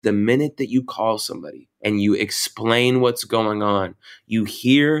The minute that you call somebody and you explain what's going on, you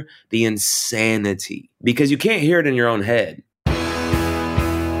hear the insanity because you can't hear it in your own head.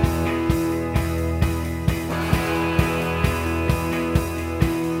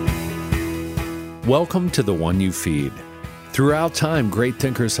 Welcome to The One You Feed. Throughout time, great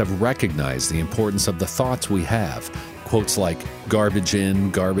thinkers have recognized the importance of the thoughts we have. Quotes like garbage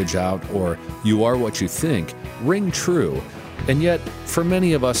in, garbage out, or you are what you think ring true. And yet, for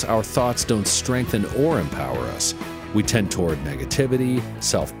many of us, our thoughts don't strengthen or empower us. We tend toward negativity,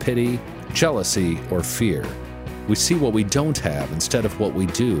 self-pity, jealousy, or fear. We see what we don't have instead of what we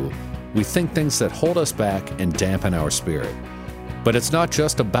do. We think things that hold us back and dampen our spirit. But it's not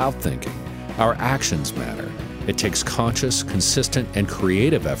just about thinking. Our actions matter. It takes conscious, consistent, and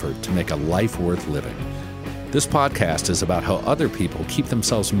creative effort to make a life worth living. This podcast is about how other people keep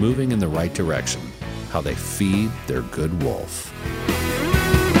themselves moving in the right direction, how they feed their good wolf.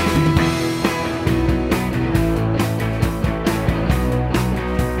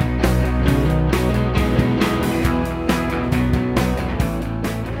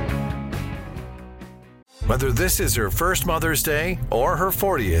 Whether this is her first Mother's Day or her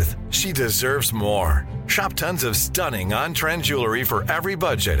 40th, she deserves more. Shop tons of stunning on-trend jewelry for every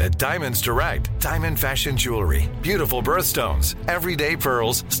budget at Diamonds Direct. Diamond fashion jewelry, beautiful birthstones, everyday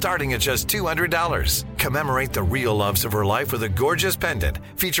pearls starting at just $200. Commemorate the real loves of her life with a gorgeous pendant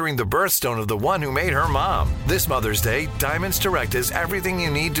featuring the birthstone of the one who made her mom. This Mother's Day, Diamonds Direct is everything you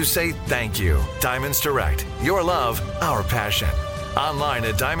need to say thank you. Diamonds Direct, your love, our passion. Online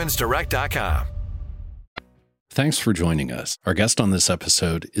at diamondsdirect.com. Thanks for joining us. Our guest on this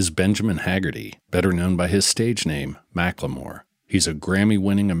episode is Benjamin Haggerty, better known by his stage name, Macklemore. He's a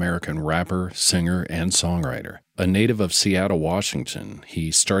Grammy-winning American rapper, singer, and songwriter. A native of Seattle, Washington, he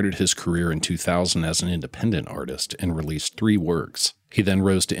started his career in 2000 as an independent artist and released 3 works. He then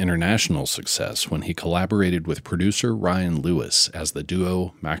rose to international success when he collaborated with producer Ryan Lewis as the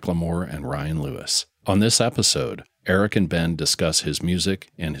duo Macklemore and Ryan Lewis. On this episode, Eric and Ben discuss his music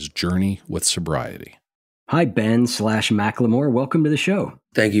and his journey with sobriety. Hi, Ben/Macklemore. Welcome to the show.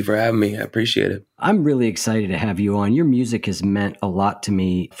 Thank you for having me. I appreciate it. I'm really excited to have you on. Your music has meant a lot to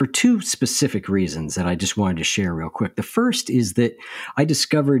me for 2 specific reasons that I just wanted to share real quick. The first is that I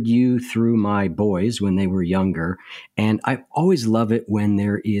discovered you through my boys when they were younger, and I always love it when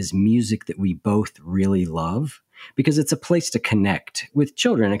there is music that we both really love, because it's a place to connect with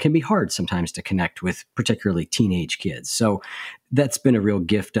children. It can be hard sometimes to connect with particularly teenage kids. So that's been a real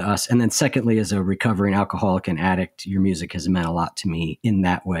gift to us. And then secondly, as a recovering alcoholic and addict, your music has meant a lot to me in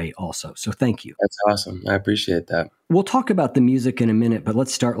that way also. So thank you. That's awesome. I appreciate that. We'll talk about the music in a minute, but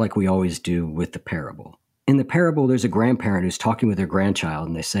let's start like we always do with the parable. In the parable, there's a grandparent who's talking with their grandchild,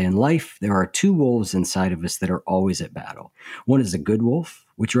 and they say, in life, there are 2 wolves inside of us that are always at battle. One is a good wolf,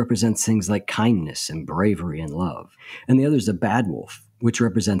 which represents things like kindness and bravery and love. And the other is a bad wolf, which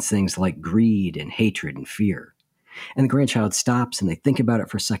represents things like greed and hatred and fear. And the grandchild stops and they think about it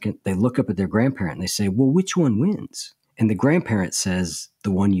for a second. They look up at their grandparent and they say, well, which one wins? And the grandparent says,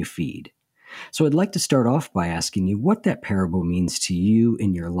 the one you feed. So I'd like to start off by asking you what that parable means to you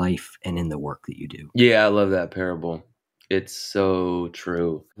in your life and in the work that you do. Yeah, I love that parable. It's so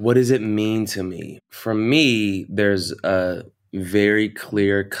true. What does it mean to me? For me, there's a very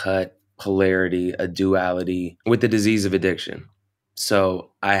clear-cut polarity, a duality with the disease of addiction.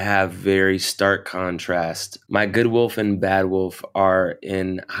 So I have very stark contrast. My good wolf and bad wolf are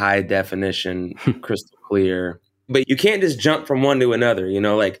in high definition, crystal clear. But you can't just jump from one to another,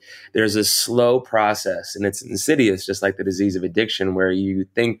 like there's a slow process and it's insidious, just like the disease of addiction, where you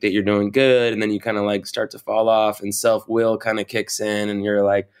think that you're doing good and then you kind of like start to fall off and self-will kind of kicks in and you're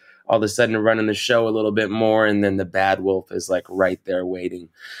like all of a sudden running the show a little bit more. And then the bad wolf is like right there waiting.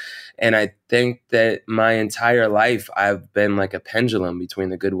 And I think that my entire life, I've been like a pendulum between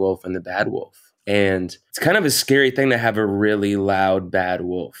the good wolf and the bad wolf. And it's kind of a scary thing to have a really loud bad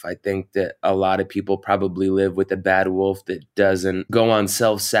wolf. I think that a lot of people probably live with a bad wolf that doesn't go on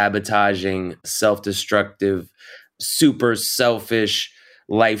self-sabotaging, self-destructive, super selfish,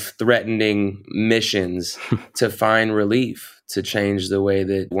 life-threatening missions to find relief, to change the way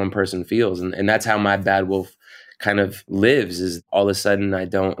that one person feels. And that's how my bad wolf kind of lives, is all of a sudden I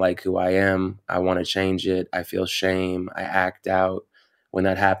don't like who I am. I want to change it. I feel shame. I act out. When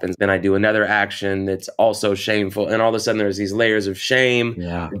that happens, then I do another action that's also shameful. And all of a sudden there's these layers of shame.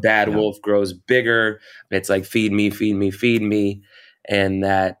 The bad wolf grows bigger. It's like, feed me, feed me, feed me. And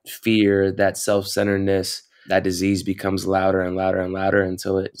that fear, that self-centeredness, that disease becomes louder and louder and louder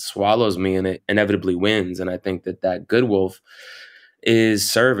until it swallows me and it inevitably wins. And I think that good wolf is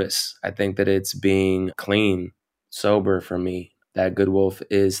service. I think that it's being clean, sober for me. That good wolf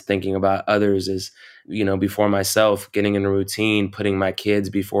is thinking about others, is, before myself, getting in a routine, putting my kids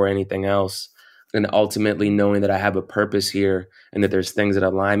before anything else, and ultimately knowing that I have a purpose here and that there's things that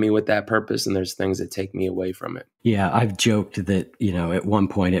align me with that purpose and there's things that take me away from it. Yeah, I've joked that, at one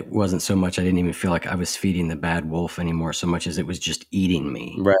point it wasn't so much I didn't even feel like I was feeding the bad wolf anymore so much as it was just eating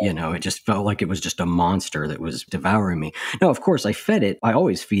me. Right. It just felt like it was just a monster that was devouring me. Now, of course, I fed it. I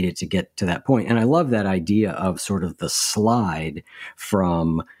always feed it to get to that point. And I love that idea of sort of the slide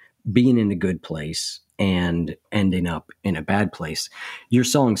from being in a good place and ending up in a bad place. Your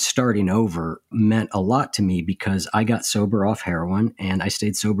song Starting Over meant a lot to me because I got sober off heroin and I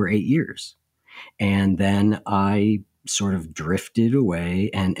stayed sober 8 years. And then I sort of drifted away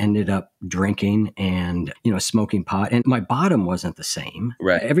and ended up drinking and, smoking pot. And my bottom wasn't the same.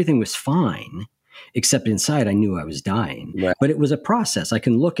 Right. Everything was fine, except inside I knew I was dying. Right. But it was a process. I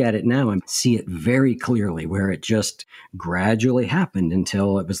can look at it now and see it very clearly where it just gradually happened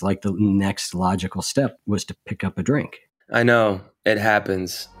until it was like the next logical step was to pick up a drink. I know, it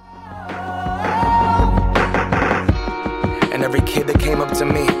happens. And every kid that came up to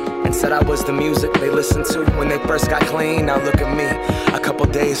me and said I was the music they listened to when they first got clean. Now look at me, a couple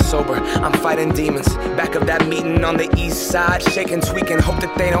days sober, I'm fighting demons. Back of that meeting on the east side, shaking, tweaking, hope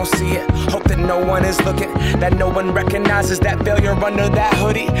that they don't see it. Hope that no one is looking, that no one recognizes that failure under that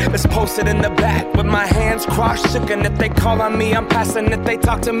hoodie that's posted in the back with my hands crossed, shook. And if they call on me, I'm passing. If they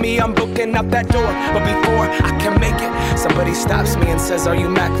talk to me, I'm booking up that door. But before I can make it, somebody stops me and says, are you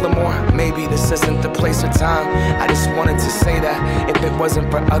Macklemore? Maybe this isn't the place or time. I just wanted to say that if it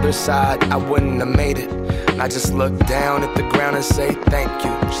wasn't for other side, I wouldn't have made it. And I just look down at the ground and say thank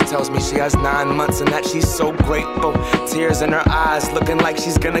you. She tells me she has 9 months and that she's so grateful. Tears in her eyes, looking like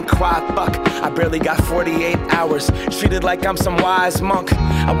she's gonna cry. Fuck, I barely got 48 hours, treated like I'm some wise monk.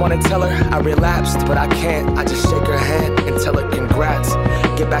 I wanna tell her I relapsed, but I can't. I just shake her hand and tell her congrats.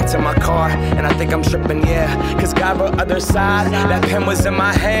 Get back to my car and I think I'm tripping, yeah, cause God wrote other side. That pen was in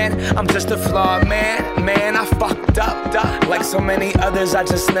my hand. I'm just a flawed man, I fucked up. Like so many others, I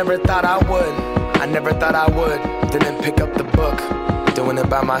just never thought I would. I never thought I would. Didn't pick up the book. Doing it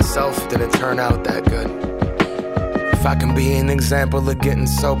by myself didn't turn out that good. If I can be an example of getting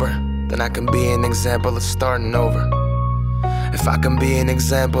sober, then I can be an example of starting over. If I can be an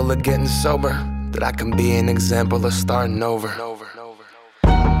example of getting sober, then I can be an example of starting over.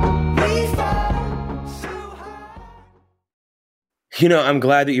 I'm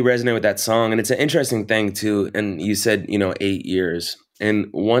glad that you resonate with that song. And it's an interesting thing too. And you said, 8 years. And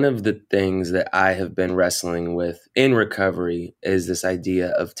one of the things that I have been wrestling with in recovery is this idea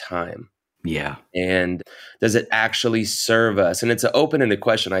of time. Yeah. And does it actually serve us? And it's an open-ended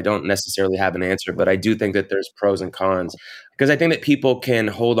question. I don't necessarily have an answer, but I do think that there's pros and cons. Because I think that people can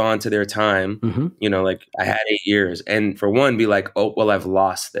hold on to their time, like I had 8 years. And for one, be like, oh, well, I've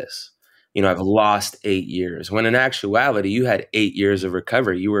lost this. I've lost 8 years. When in actuality, you had 8 years of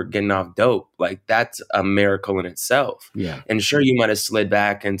recovery. You were getting off dope. Like, that's a miracle in itself. Yeah. And sure, you might have slid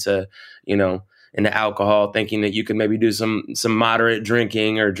back into, into alcohol, thinking that you could maybe do some moderate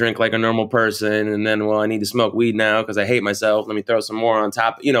drinking or drink like a normal person. And then, well, I need to smoke weed now because I hate myself. Let me throw some more on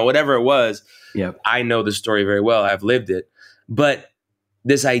top. Whatever it was. Yeah. I know the story very well. I've lived it. But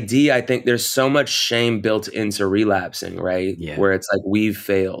this idea, I think there's so much shame built into relapsing, right? Yeah. Where it's like, we've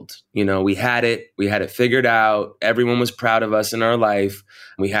failed. We had it figured out. Everyone was proud of us in our life.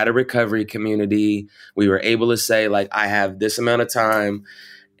 We had a recovery community. We were able to say, like, I have this amount of time.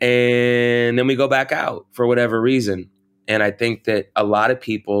 And then we go back out for whatever reason. And I think that a lot of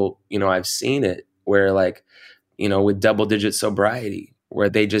people, I've seen it where, like, with double-digit sobriety, where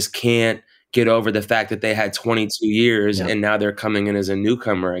they just can't get over the fact that they had 22 years and now they're coming in as a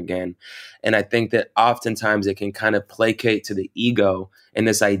newcomer again. And I think that oftentimes it can kind of placate to the ego and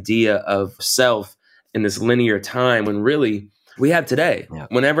this idea of self in this linear time when really we have today. Yeah.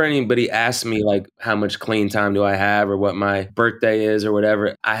 Whenever anybody asks me, like, how much clean time do I have or what my birthday is or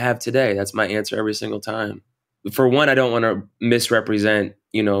whatever, I have today. That's my answer every single time. For one, I don't want to misrepresent,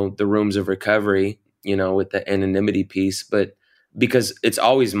 the rooms of recovery, with the anonymity piece, but because it's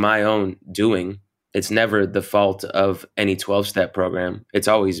always my own doing. It's never the fault of any 12-step program. It's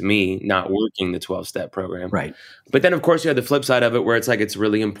always me not working the 12-step program. Right. But then, of course, you have the flip side of it where it's like it's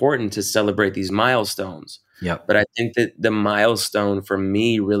really important to celebrate these milestones. Yeah. But I think that the milestone for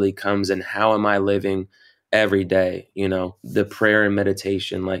me really comes in how am I living every day, the prayer and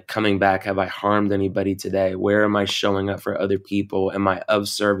meditation, like coming back, have I harmed anybody today? Where am I showing up for other people? Am I of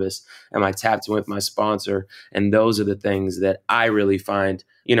service? Am I tapped in with my sponsor? And those are the things that I really find,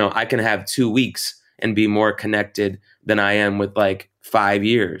 I can have 2 weeks and be more connected than I am with like 5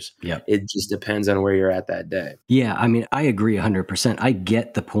 years. Yep. It just depends on where you're at that day. Yeah, I mean, I agree 100%. I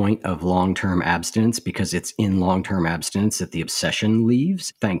get the point of long-term abstinence because it's in long-term abstinence that the obsession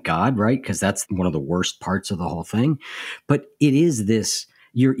leaves. Thank God, right? Because that's one of the worst parts of the whole thing. But it is this,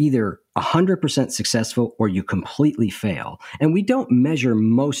 you're either 100% successful or you completely fail. And we don't measure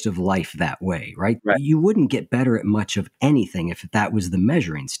most of life that way, right? Right. You wouldn't get better at much of anything if that was the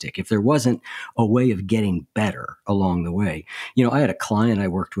measuring stick, if there wasn't a way of getting better along the way. You know, I had a client I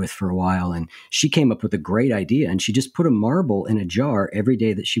worked with for a while, and she came up with a great idea, and she just put a marble in a jar every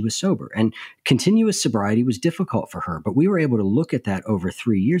day that she was sober. And continuous sobriety was difficult for her, but we were able to look at that over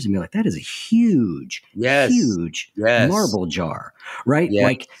 3 years and be like, that is a huge, huge marble jar, right? Yes.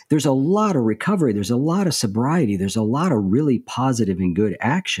 Like there's a lot of recovery, there's a lot of sobriety, there's a lot of really positive and good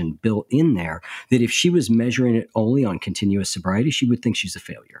action built in there that if she was measuring it only on continuous sobriety, she would think she's a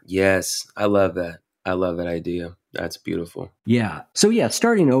failure. Yes, I love that. I love that idea. That's beautiful. Yeah. So yeah,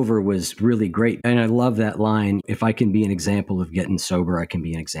 starting over was really great. And I love that line, if I can be an example of getting sober, I can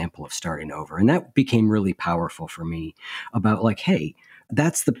be an example of starting over. And that became really powerful for me about like, hey,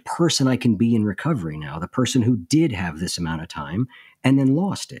 that's the person I can be in recovery now, the person who did have this amount of time and then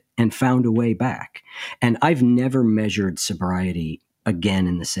lost it and found a way back. And I've never measured sobriety again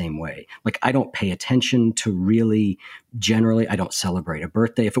in the same way. Like I don't pay attention to really, generally, I don't celebrate a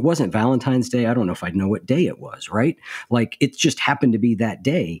birthday. If it wasn't Valentine's Day, I don't know if I'd know what day it was, right? Like it just happened to be that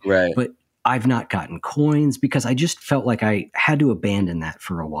day. Right. But I've not gotten coins because I just felt like I had to abandon that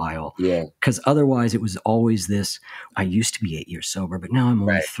for a while. Yeah. Because otherwise it was always this, I used to be 8 years sober, but now I'm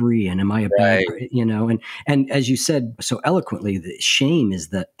only 3. And am I a bad, you know? And as you said so eloquently, the shame is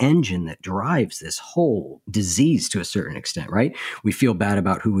the engine that drives this whole disease to a certain extent, right? We feel bad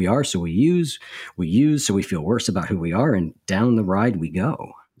about who we are. So we use, so we feel worse about who we are. And down the ride we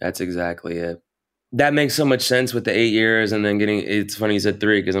go. That's exactly it. That makes so much sense with the 8 years and then it's funny you said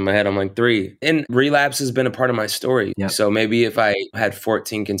 3 because in my head I'm like 3. And relapse has been a part of my story. Yep. So maybe if I had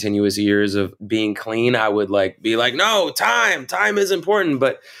 14 continuous years of being clean, I would like be like, no, time is important.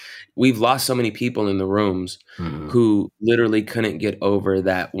 But we've lost so many people in the rooms who literally couldn't get over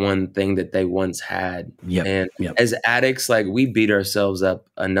that one thing that they once had. And as addicts, like we beat ourselves up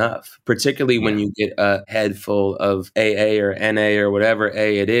enough, particularly when you get a head full of AA or NA or whatever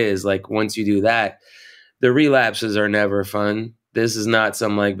A it is. Like once you do that, the relapses are never fun. This is not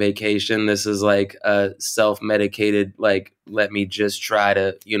some like vacation. This is like a self-medicated, like, let me just try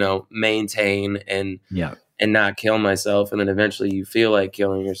to, you know, maintain and not kill myself. And then eventually you feel like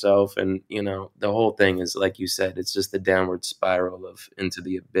killing yourself. And, you know, the whole thing is, like you said, it's just the downward spiral of into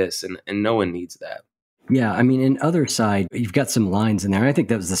the abyss. And no one needs that. Yeah, I mean, in Other Side, you've got some lines in there. I think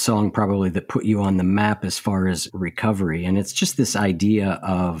that was the song probably that put you on the map as far as recovery. And it's just this idea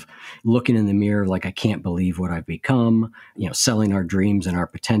of looking in the mirror like, I can't believe what I've become, you know, selling our dreams and our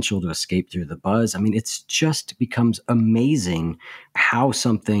potential to escape through the buzz. I mean, it's just becomes amazing how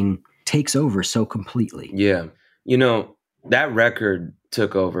something takes over so completely. Yeah. You know, that record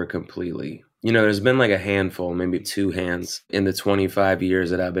took over completely. You know, there's been like a handful, maybe 2 hands in the 25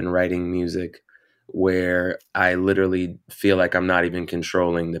 years that I've been writing music where I literally feel like I'm not even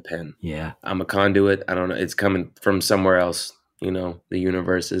controlling the pen. Yeah. I'm a conduit. I don't know. It's coming from somewhere else. You know, the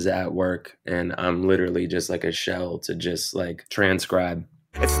universe is at work and I'm literally just like a shell to just like transcribe.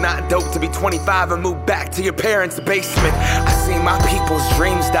 It's not dope to be 25 and move back to your parents' basement. I seen my people's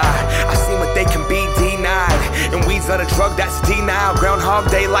dreams die. I seen what they can be denied. And weeds are the drug that's denial.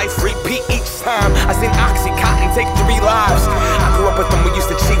 Groundhog Day life repeat each time. I seen Oxycontin take 3 lives. I grew up with them, we used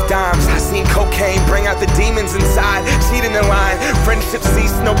to cheat dimes. I seen cocaine bring out the demons inside. Cheating in line, friendship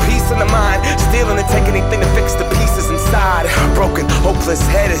cease, no peace in the mind. Stealing and take anything to fix the pieces inside. Broken, hopeless,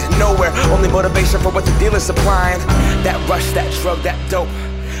 headed nowhere. Only motivation for what the dealer's supplying. That rush, that drug, that dope.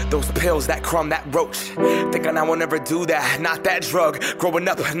 Those pills, that crumb, that roach. Thinking I will never do that, not that drug. Growing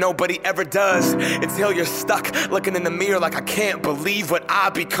up, nobody ever does. Until you're stuck, looking in the mirror like I can't believe what I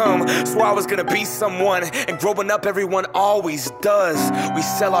become. Swore I was gonna be someone, and growing up everyone always does. We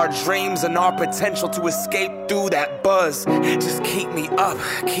sell our dreams and our potential to escape through that buzz. Just keep me up,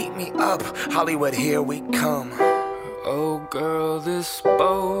 Hollywood, here we come. Oh girl, this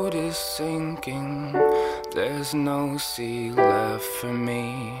boat is sinking. There's no sea left for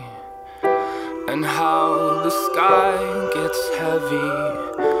me. And how the sky gets heavy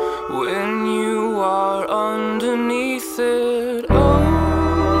when you are underneath it. Oh,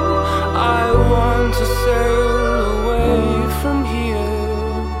 I want to sail away from here.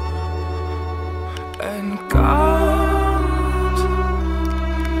 And God,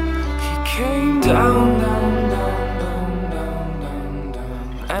 He came down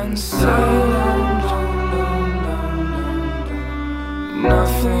and said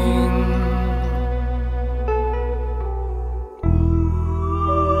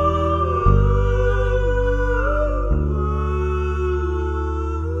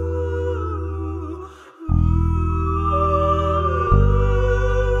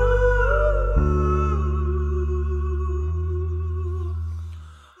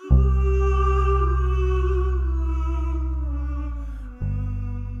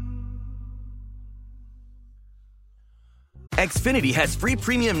Xfinity has free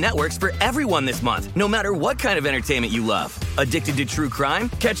premium networks for everyone this month, no matter what kind of entertainment you love. Addicted to true crime?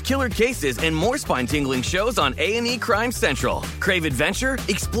 Catch killer cases and more spine-tingling shows on A&E Crime Central. Crave adventure?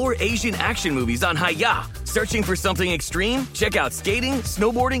 Explore Asian action movies on Hi-Ya. Searching for something extreme? Check out skating,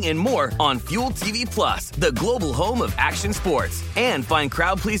 snowboarding, and more on Fuel TV Plus, the global home of action sports. And find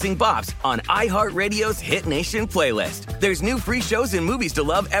crowd-pleasing bops on iHeartRadio's Hit Nation playlist. There's new free shows and movies to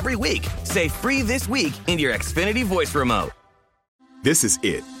love every week. Say free this week in your Xfinity voice remote. This is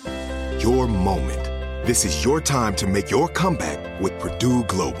it. Your moment. This is your time to make your comeback with Purdue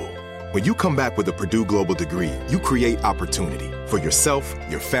Global. When you come back with a Purdue Global degree, you create opportunity for yourself,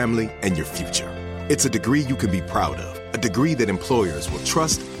 your family, and your future. It's a degree you can be proud of, a degree that employers will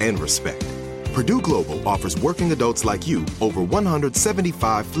trust and respect. Purdue Global offers working adults like you over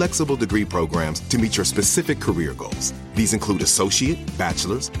 175 flexible degree programs to meet your specific career goals. These include associate,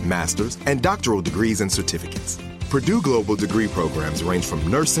 bachelor's, master's, and doctoral degrees and certificates. Purdue Global degree programs range from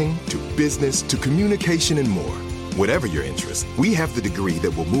nursing to business to communication and more. Whatever your interest, we have the degree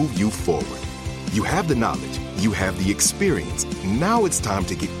that will move you forward. You have the knowledge, you have the experience. Now it's time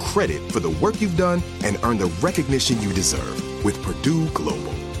to get credit for the work you've done and earn the recognition you deserve with Purdue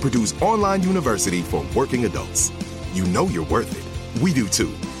Global, Purdue's online university for working adults. You know you're worth it. We do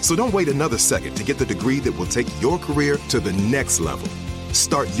too. So don't wait another second to get the degree that will take your career to the next level.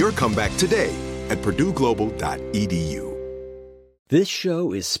 Start your comeback today at purdueglobal.edu. This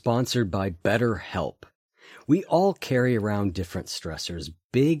show is sponsored by BetterHelp. We all carry around different stressors,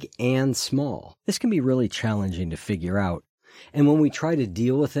 big and small. This can be really challenging to figure out. And when we try to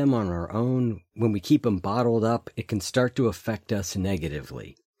deal with them on our own, when we keep them bottled up, it can start to affect us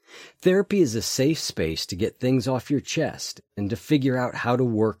negatively. Therapy is a safe space to get things off your chest and to figure out how to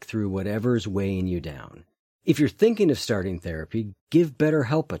work through whatever's weighing you down. If you're thinking of starting therapy, give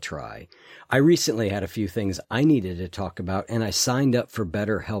BetterHelp a try. I recently had a few things I needed to talk about, and I signed up for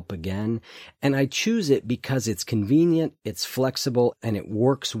BetterHelp again, and I choose it because it's convenient, it's flexible, and it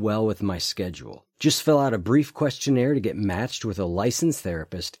works well with my schedule. Just fill out a brief questionnaire to get matched with a licensed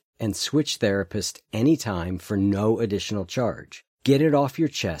therapist and switch therapist anytime for no additional charge. Get it off your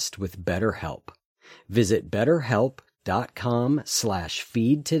chest with BetterHelp. Visit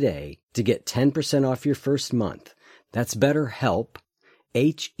BetterHelp.com/feed today to get 10% off your first month. That's BetterHelp,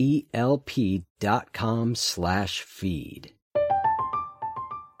 HELP.com/feed.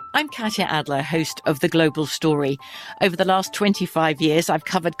 I'm Katya Adler, host of The Global Story. Over the last 25 years, I've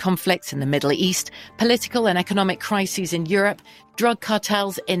covered conflicts in the Middle East, political and economic crises in Europe, drug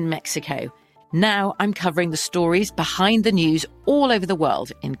cartels in Mexico. Now I'm covering the stories behind the news all over the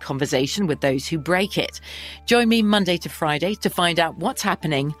world in conversation with those who break it. Join me Monday to Friday to find out what's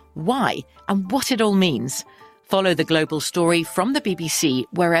happening, why, and what it all means. Follow The Global Story from the BBC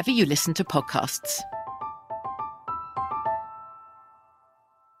wherever you listen to podcasts.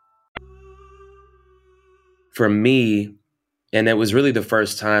 For me, and it was really the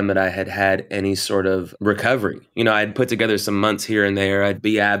first time that I had had any sort of recovery. You know, I'd put together some months here and there. I'd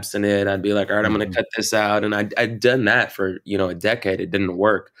be abstinent. I'd be like, all right, I'm going to cut this out. And I'd done that for, a decade. It didn't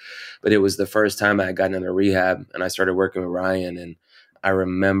work. But it was the first time I had gotten into rehab and I started working with Ryan. And I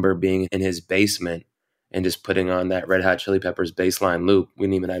remember being in his basement and just putting on that Red Hot Chili Peppers bass line loop. We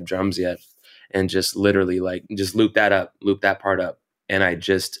didn't even have drums yet. And just literally just loop that part up. And I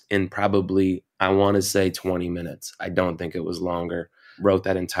just, in probably, I want to say 20 minutes, I don't think it was longer, wrote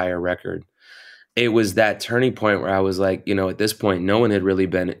that entire record. It was that turning point where I was like, at this point, no one had really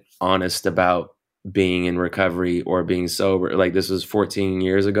been honest about being in recovery or being sober. Like this was 14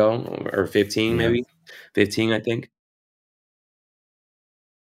 years ago or 15, maybe 15, I think.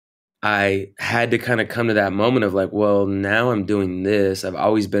 I had to kind of come to that moment of like, well, now I'm doing this. I've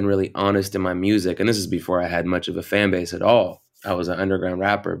always been really honest in my music. And this is before I had much of a fan base at all. I was an underground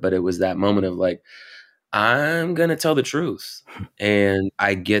rapper, but it was that moment of like, I'm going to tell the truth. And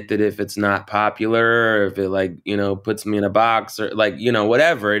I get that if it's not popular, or if it puts me in a box or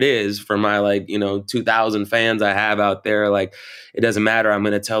whatever it is for my 2,000 fans I have out there, it doesn't matter. I'm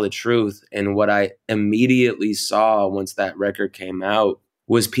going to tell the truth. And what I immediately saw once that record came out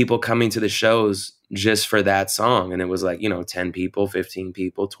was people coming to the shows just for that song. And it was 10 people, 15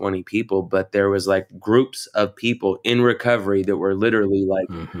 people, 20 people. But there was groups of people in recovery that were literally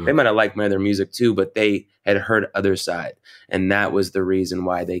they might have liked my other music too, but they had heard Other Side. And that was the reason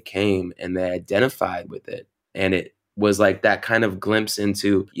why they came and they identified with it. And it was that kind of glimpse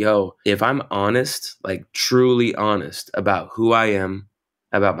into, if I'm honest, truly honest about who I am,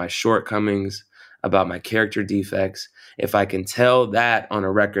 about my shortcomings, about my character defects, if I can tell that on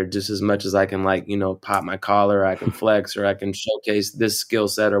a record just as much as I can, like, pop my collar, I can flex, or I can showcase this skill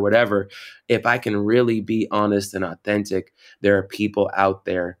set or whatever, if I can really be honest and authentic, there are people out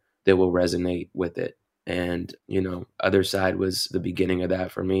there that will resonate with it. And, Other Side was the beginning of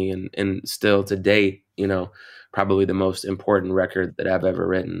that for me. And still to date, probably the most important record that I've ever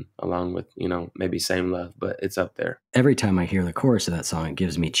written, along with, maybe Same Love, but it's up there. Every time I hear the chorus of that song, it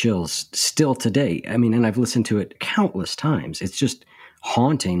gives me chills still today. I mean, and I've listened to it countless times. It's just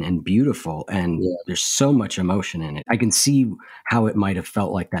haunting and beautiful, and there's so much emotion in it. I can see how it might have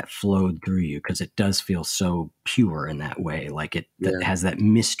felt like that flowed through you, because it does feel so pure in that way. Like that has that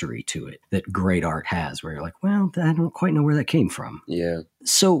mystery to it that great art has, where you're like, well, I don't quite know where that came from. Yeah.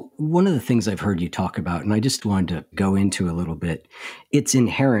 So one of the things I've heard you talk about, and I just wanted to go into a little bit, it's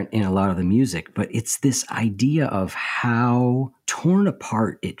inherent in a lot of the music, but it's this idea of how torn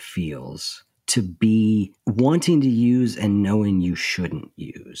apart it feels to be wanting to use and knowing you shouldn't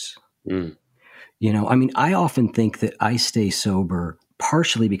use. I mean, I often think that I stay sober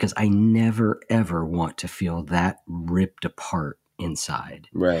partially because I never, ever want to feel that ripped apart inside.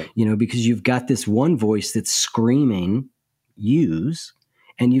 Right. Because you've got this one voice that's screaming, use,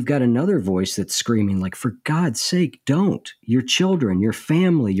 and you've got another voice that's screaming, like, for God's sake, don't. Your children, your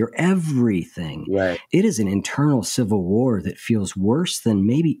family, your everything. Right. It is an internal civil war that feels worse than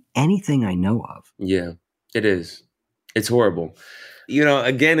maybe anything I know of. Yeah, it is. It's horrible.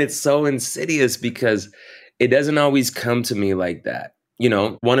 Again, it's so insidious because it doesn't always come to me like that.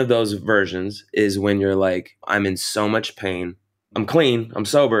 One of those versions is when you're like, I'm in so much pain. I'm clean, I'm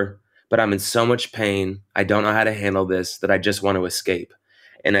sober, but I'm in so much pain. I don't know how to handle this, that I just want to escape.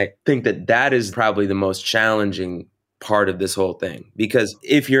 And I think that is probably the most challenging part of this whole thing, because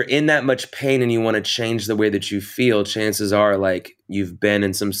if you're in that much pain and you want to change the way that you feel, chances are, like, you've been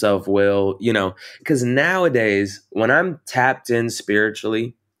in some self-will, because nowadays when I'm tapped in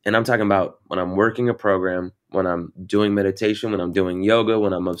spiritually, and I'm talking about when I'm working a program, when I'm doing meditation, when I'm doing yoga,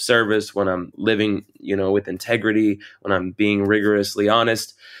 when I'm of service, when I'm living, with integrity, when I'm being rigorously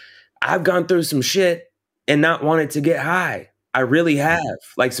honest, I've gone through some shit and not wanted to get high. I really have,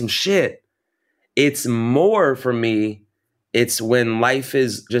 like, some shit. It's more for me, it's when life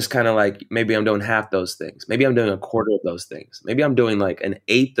is just kind of like, maybe I'm doing half those things. Maybe I'm doing a quarter of those things. Maybe I'm doing like an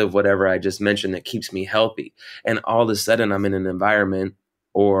eighth of whatever I just mentioned that keeps me healthy. And all of a sudden I'm in an environment,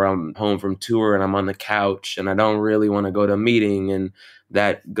 or I'm home from tour and I'm on the couch and I don't really want to go to a meeting, and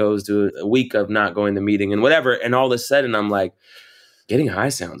that goes to a week of not going to meeting and whatever. And all of a sudden I'm like, getting high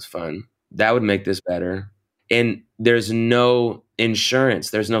sounds fun. That would make this better. And there's no insurance.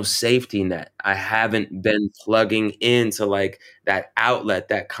 There's no safety net. I haven't been plugging into like that outlet,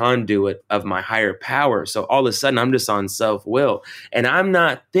 that conduit of my higher power. So all of a sudden I'm just on self-will, and I'm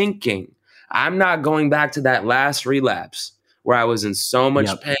not going back to that last relapse where I was in so much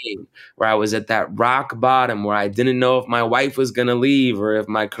pain, where I was at that rock bottom, where I didn't know if my wife was going to leave or if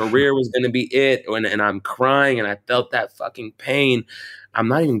my career was going to be it. And I'm crying and I felt that fucking pain. I'm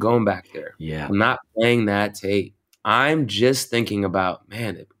not even going back there. Yeah. I'm not playing that tape. I'm just thinking about,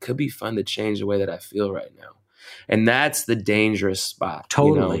 man, it could be fun to change the way that I feel right now. And that's the dangerous spot.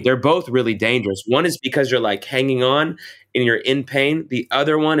 Totally. They're both really dangerous. One is because you're like hanging on and you're in pain. The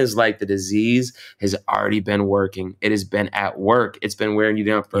other one is like the disease has already been working. It has been at work. It's been wearing you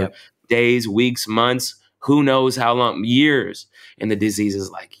down for days, weeks, months, who knows how long, years. And the disease is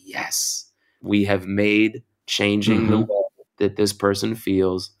like, yes, we have made changing the way that this person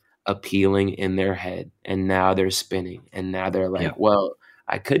feels appealing in their head. And now they're spinning. And now they're like, well,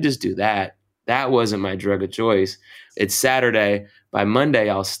 I could just do that. That wasn't my drug of choice. It's Saturday. By Monday,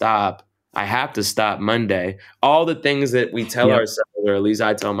 I'll stop. I have to stop Monday. All the things that we tell ourselves, or at least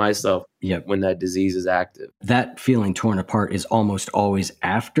I tell myself, when that disease is active. That feeling torn apart is almost always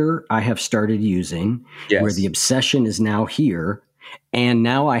after I have started using, where the obsession is now here. And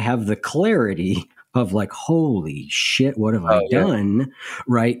now I have the clarity of like, holy shit, what have I done?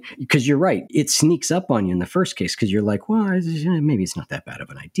 Right? Because you're right. It sneaks up on you in the first case because you're like, well, maybe it's not that bad of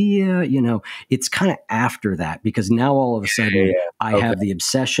an idea. It's kind of after that, because now all of a sudden I have the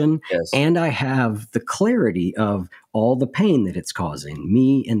obsession and I have the clarity of all the pain that it's causing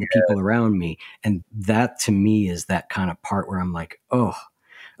me and the people around me. And that to me is that kind of part where I'm like, oh,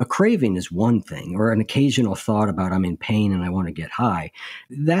 a craving is one thing, or an occasional thought about I'm in pain and I want to get high.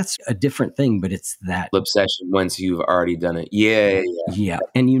 That's a different thing, but it's that obsession once you've already done it. Yeah.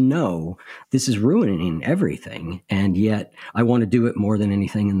 And this is ruining everything. And yet I want to do it more than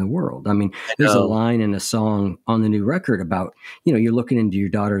anything in the world. I mean, there's a line in a song on the new record about, you're looking into your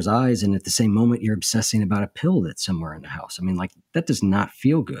daughter's eyes and at the same moment you're obsessing about a pill that's somewhere in the house. I mean, like, that does not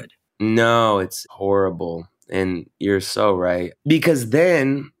feel good. No, it's horrible. And you're so right. Because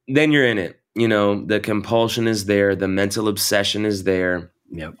then you're in it. You know, the compulsion is there. The mental obsession is there.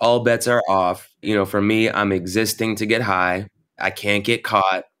 Yep. All bets are off. You know, for me, I'm existing to get high. I can't get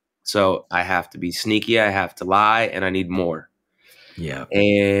caught. So I have to be sneaky. I have to lie, and I need more. Yeah.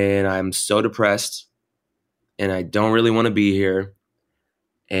 And I'm so depressed, and I don't really want to be here.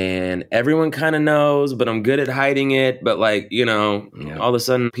 And everyone kind of knows, but I'm good at hiding it. But like, you know, all of a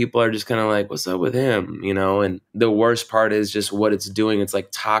sudden people are just kind of like, what's up with him? You know, and the worst part is just what it's doing. It's like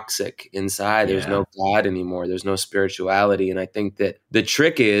toxic inside. There's no God anymore. There's no spirituality. And I think that the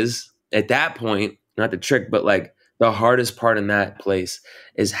trick is at that point, not the trick, but like the hardest part in that place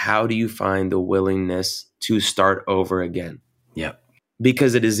is how do you find the willingness to start over again? Yep.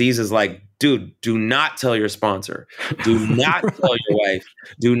 Because the disease is like, dude, do not tell your sponsor. Do not tell your wife.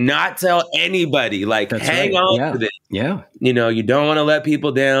 Do not tell anybody. Like, That's hang right. on to this. Yeah. You know, you don't want to let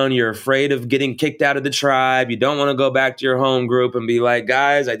people down. You're afraid of getting kicked out of the tribe. You don't want to go back to your home group and be like,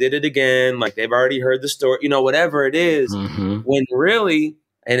 guys, I did it again. Like, they've already heard the story. You know, whatever it is. When really,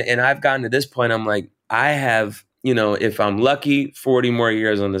 and I've gotten to this point, I'm like, I have, you know, if I'm lucky, 40 more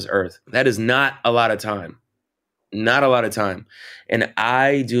years on this earth. That is not a lot of time. Not a lot of time. And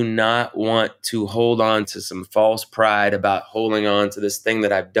I do not want to hold on to some false pride about holding on to this thing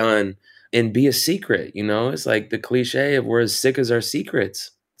that I've done and be a secret. You know, it's like the cliche of we're as sick as our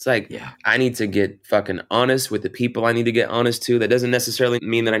secrets. It's like, I need to get fucking honest with the people I need to get honest to. That doesn't necessarily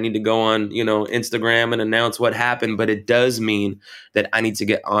mean that I need to go on, you know, Instagram and announce what happened, but it does mean that I need to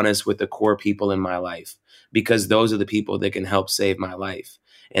get honest with the core people in my life, because those are the people that can help save my life.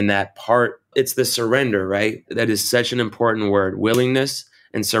 And that part, it's the surrender, right? That is such an important word, willingness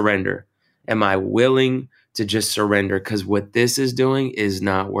and surrender. Am I willing to just surrender? Because what this is doing is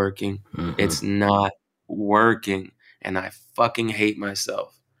not working. It's not working. And I fucking hate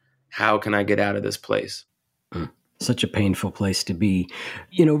myself. How can I get out of this place? Such a painful place to be.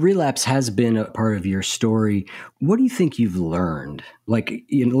 You know, relapse has been a part of your story. What do you think you've learned? Like,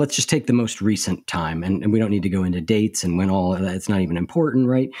 you know, let's just take the most recent time, and we don't need to go into dates and when all of that. It's not even important,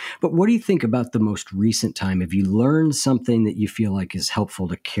 right? But what do you think about the most recent time? Have you learned something that you feel like is helpful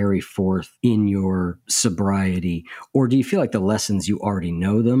to carry forth in your sobriety? Or do you feel like the lessons, you already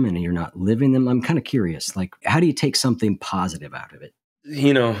know them and you're not living them? I'm kind of curious. Like, how do you take something positive out of it?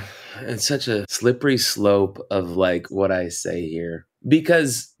 You know, it's such a slippery slope of like what I say here,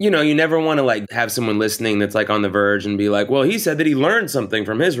 because, you know, you never want to like have someone listening that's like on the verge and be like, well, he said that he learned something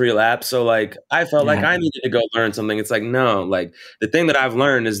from his relapse. So like, I felt like I needed to go learn something. It's like, no, like the thing that I've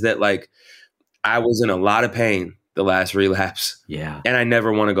learned is that like I was in a lot of pain the last relapse. Yeah. And I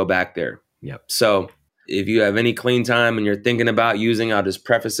never want to go back there. Yep. So if you have any clean time and you're thinking about using, I'll just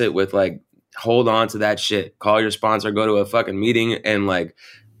preface it with like, hold on to that shit. Call your sponsor, go to a fucking meeting and like,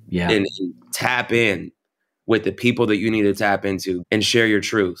 and tap in with the people that you need to tap into and share your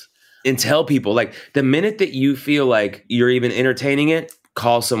truth and tell people. Like the minute that you feel like you're even entertaining it,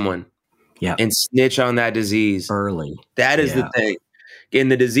 call someone and snitch on that disease early. That is the thing.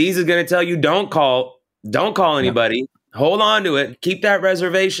 And the disease is going to tell you, don't call anybody. Hold on to it. Keep that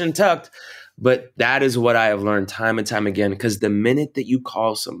reservation tucked. But that is what I have learned time and time again, because the minute that you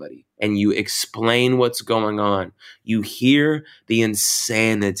call somebody and you explain what's going on, you hear the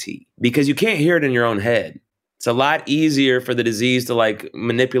insanity, because you can't hear it in your own head. It's a lot easier for the disease to like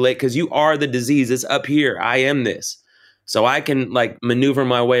manipulate, because you are the disease. It's up here. I am this. So I can like maneuver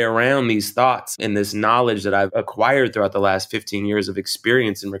my way around these thoughts and this knowledge that I've acquired throughout the last 15 years of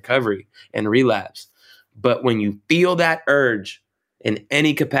experience in recovery and relapse. But when you feel that urge in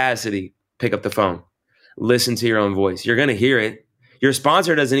any capacity, pick up the phone, listen to your own voice. You're going to hear it. Your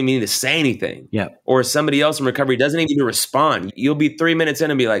sponsor doesn't even need to say anything. Or somebody else in recovery doesn't even need to respond. You'll be 3 minutes in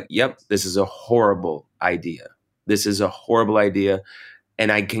and be like, yep, this is a horrible idea. This is a horrible idea.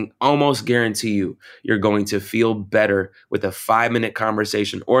 And I can almost guarantee you, you're going to feel better with a 5-minute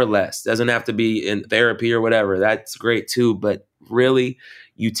conversation or less. Doesn't have to be in therapy or whatever. That's great too. But really,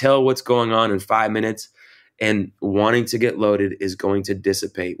 you tell what's going on in 5 minutes, and wanting to get loaded is going to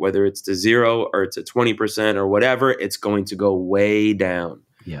dissipate. Whether it's to 0 or to 20% or whatever, it's going to go way down.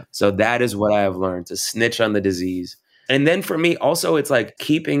 So that is what I have learned, to snitch on the disease. And then for me also, it's like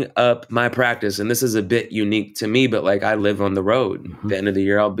keeping up my practice. And this is a bit unique to me, but like I live on the road. At the end of the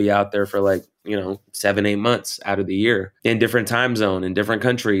year, I'll be out there for like, 7-8 months out of the year in different time zone, in different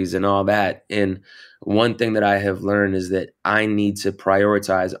countries and all that. And one thing that I have learned is that I need to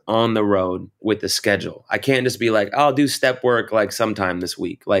prioritize on the road with the schedule. I can't just be like, I'll do step work like sometime this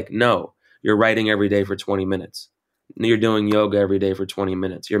week. Like, no, you're writing every day for 20 minutes. You're doing yoga every day for 20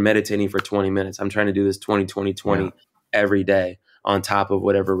 minutes. You're meditating for 20 minutes. I'm trying to do this 20, 20, 20 every day on top of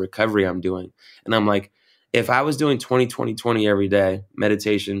whatever recovery I'm doing. And I'm like, If I was doing 20 every day,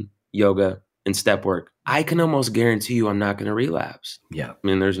 meditation, yoga, and step work, I can almost guarantee you I'm not going to relapse. Yeah. I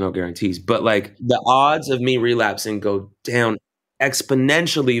mean, there's no guarantees, but like the odds of me relapsing go down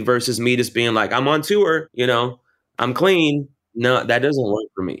exponentially versus me just being like, I'm on tour, I'm clean. No, that doesn't work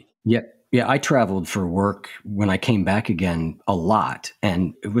for me. Yeah. Yeah, I traveled for work when I came back again a lot,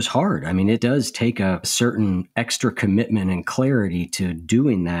 and it was hard. I mean, it does take a certain extra commitment and clarity to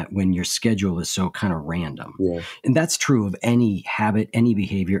doing that when your schedule is so kind of random. Yeah. And that's true of any habit, any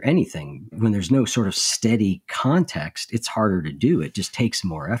behavior, anything. When there's no sort of steady context, it's harder to do. It just takes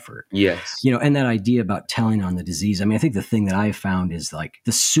more effort. Yes. And that idea about telling on the disease, I mean, I think the thing that I've found is like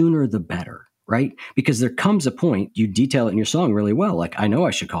the sooner the better. Right? Because there comes a point, you detail it in your song really well. Like, I know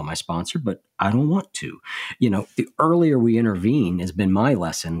I should call my sponsor, but I don't want to. The earlier we intervene has been my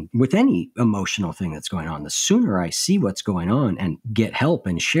lesson with any emotional thing that's going on. The sooner I see what's going on and get help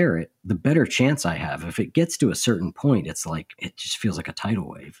and share it, the better chance I have. If it gets to a certain point, it's like, it just feels like a tidal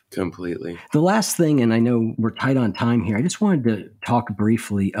wave. Completely. The last thing, and I know we're tight on time here, I just wanted to talk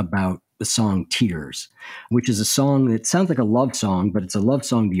briefly about the song Tears, which is a song that sounds like a love song, but it's a love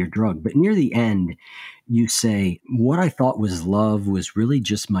song to your drug. But near the end, you say, what I thought was love was really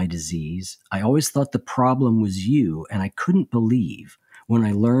just my disease. I always thought the problem was you, and I couldn't believe when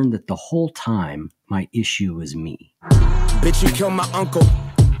I learned that the whole time my issue was me. Bitch, you killed my uncle.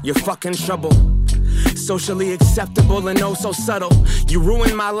 You're fucking trouble. Socially acceptable and oh so subtle. You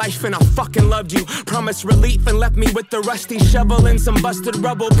ruined my life and I fucking loved you. Promised relief and left me with the rusty shovel and some busted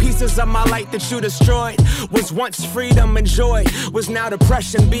rubble. Pieces of my life that you destroyed. Was once freedom and joy. Was now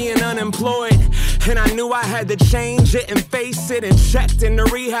depression, being unemployed. And I knew I had to change it and face it. And checked into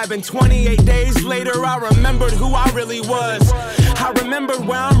rehab, and 28 days later I remembered who I really was. I remembered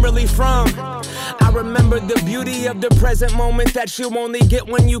where I'm really from. I remembered the beauty of the present moment that you only get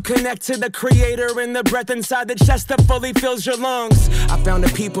when you connect to the creator, and the breath inside the chest that fully fills your lungs. I found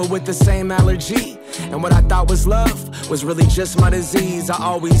the people with the same allergy, and what I thought was love was really just my disease. I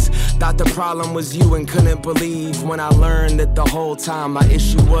always thought the problem was you and couldn't believe when I learned that the whole time my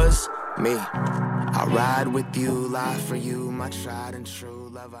issue was me. I ride with you, lie for you, my tried and true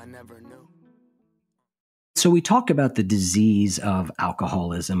love I never knew. So we talk about the disease of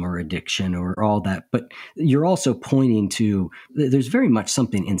alcoholism or addiction or all that, but you're also pointing to there's very much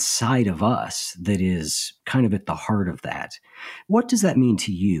something inside of us that is kind of at the heart of that. What does that mean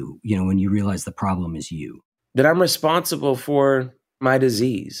to you, when you realize the problem is you? That I'm responsible for my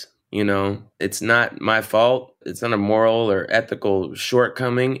disease. It's not my fault. It's not a moral or ethical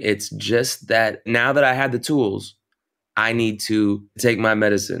shortcoming. It's just that now that I have the tools, I need to take my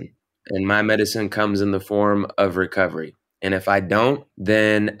medicine. And my medicine comes in the form of recovery. And if I don't,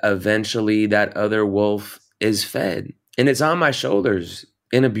 then eventually that other wolf is fed. And it's on my shoulders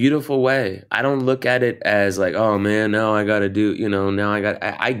in a beautiful way. I don't look at it as like, oh man, now I got to do,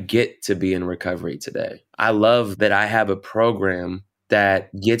 I get to be in recovery today. I love that I have a program that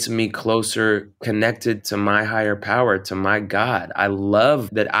gets me closer, connected to my higher power, to my God. I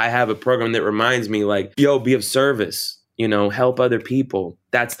love that I have a program that reminds me like, yo, be of service. Help other people.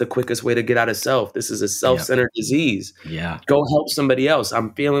 That's the quickest way to get out of self. This is a self-centered disease. Yeah. Go help somebody else.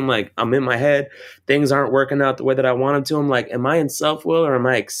 I'm feeling like I'm in my head. Things aren't working out the way that I wanted to. I'm like, am I in self-will or am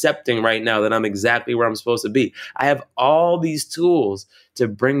I accepting right now that I'm exactly where I'm supposed to be? I have all these tools to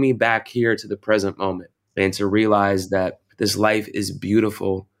bring me back here to the present moment and to realize that this life is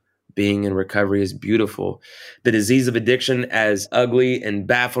beautiful. Being in recovery is beautiful. The disease of addiction, as ugly and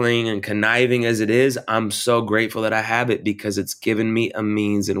baffling and conniving as it is, I'm so grateful that I have it because it's given me a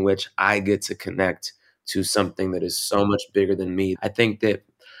means in which I get to connect to something that is so much bigger than me. I think that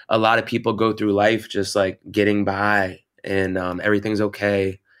a lot of people go through life just like getting by and everything's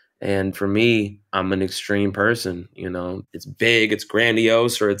okay. And for me, I'm an extreme person, it's big, it's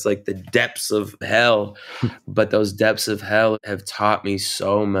grandiose, or it's like the depths of hell. But those depths of hell have taught me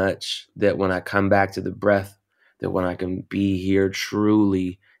so much that when I come back to the breath, that when I can be here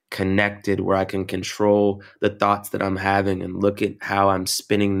truly connected, where I can control the thoughts that I'm having and look at how I'm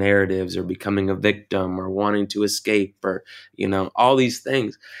spinning narratives or becoming a victim or wanting to escape or, all these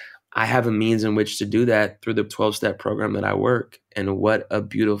things. I have a means in which to do that through the 12-step program that I work. And what a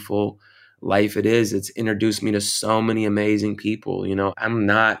beautiful life it is. It's introduced me to so many amazing people. I'm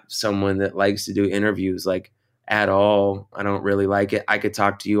not someone that likes to do interviews like at all. I don't really like it. I could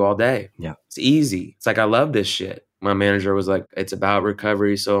talk to you all day. Yeah. It's easy. It's like, I love this shit. My manager was like, it's about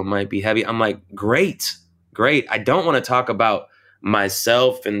recovery, so it might be heavy. I'm like, great. I don't want to talk about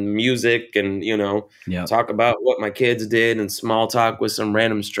myself and music and, talk about what my kids did and small talk with some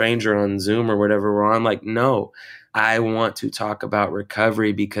random stranger on Zoom or whatever we're on. Like, no, I want to talk about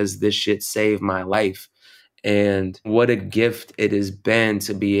recovery because this shit saved my life. And what a gift it has been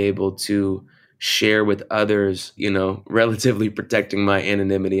to be able to share with others, relatively protecting my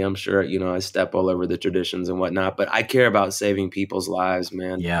anonymity. I'm sure, I step all over the traditions and whatnot, but I care about saving people's lives,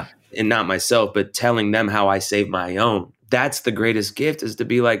 man. Yeah. And not myself, but telling them how I saved my own. That's the greatest gift, is to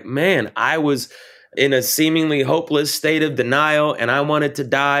be like, man, I was in a seemingly hopeless state of denial and I wanted to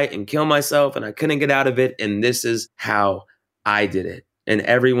die and kill myself and I couldn't get out of it. And this is how I did it. And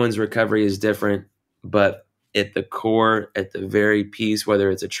everyone's recovery is different, but at the core, at the very piece, whether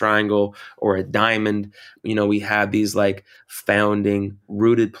it's a triangle or a diamond, we have these like founding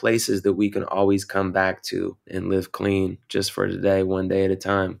rooted places that we can always come back to and live clean just for today, one day at a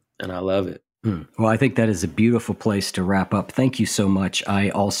time. And I love it. Well, I think that is a beautiful place to wrap up. Thank you so much. I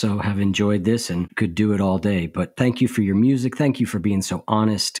also have enjoyed this and could do it all day, but thank you for your music. Thank you for being so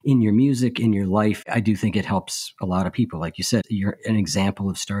honest in your music, in your life. I do think it helps a lot of people. Like you said, you're an example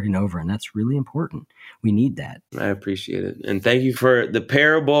of starting over, and that's really important. We need that. I appreciate it. And thank you for the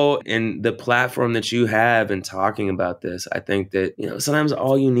parable and the platform that you have in talking about this. I think that, sometimes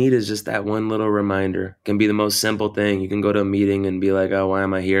all you need is just that one little reminder. It can be the most simple thing. You can go to a meeting and be like, oh, why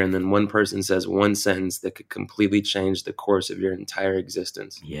am I here? And then one person says one sentence that could completely change the course of your entire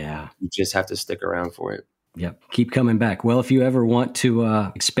existence. Yeah. You just have to stick around for it. Yep. Keep coming back. Well, if you ever want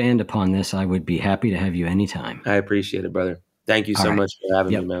to expand upon this, I would be happy to have you anytime. I appreciate it, brother. Thank you so much for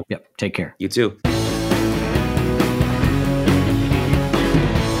having me, man. Yep. Take care. You too.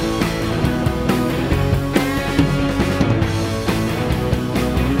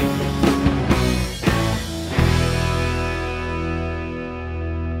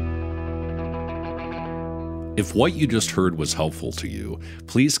 If what you just heard was helpful to you,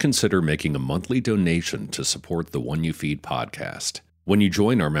 please consider making a monthly donation to support the One You Feed podcast. When you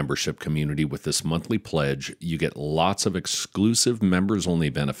join our membership community with this monthly pledge, you get lots of exclusive members-only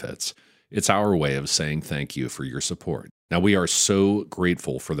benefits. It's our way of saying thank you for your support. Now, we are so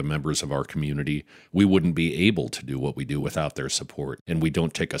grateful for the members of our community. We wouldn't be able to do what we do without their support, and we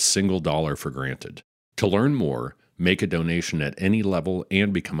don't take a single dollar for granted. To learn more, make a donation at any level,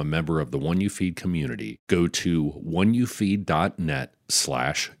 and become a member of the One You Feed community, go to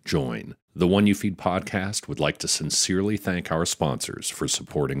oneyoufeed.net/join. The One You Feed podcast would like to sincerely thank our sponsors for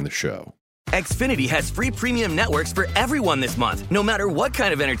supporting the show. Xfinity has free premium networks for everyone this month, no matter what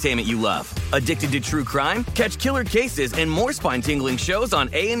kind of entertainment you love. Addicted to true crime? Catch killer cases and more spine-tingling shows on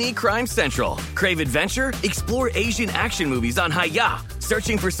A&E Crime Central. Crave adventure? Explore Asian action movies on Hi-Ya.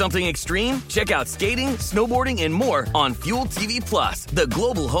 Searching for something extreme? Check out skating, snowboarding, and more on Fuel TV Plus, the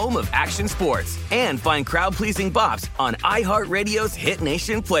global home of action sports. And find crowd-pleasing bops on iHeartRadio's Hit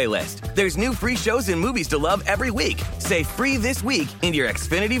Nation playlist. There's new free shows and movies to love every week. Say free this week in your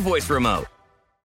Xfinity voice remote.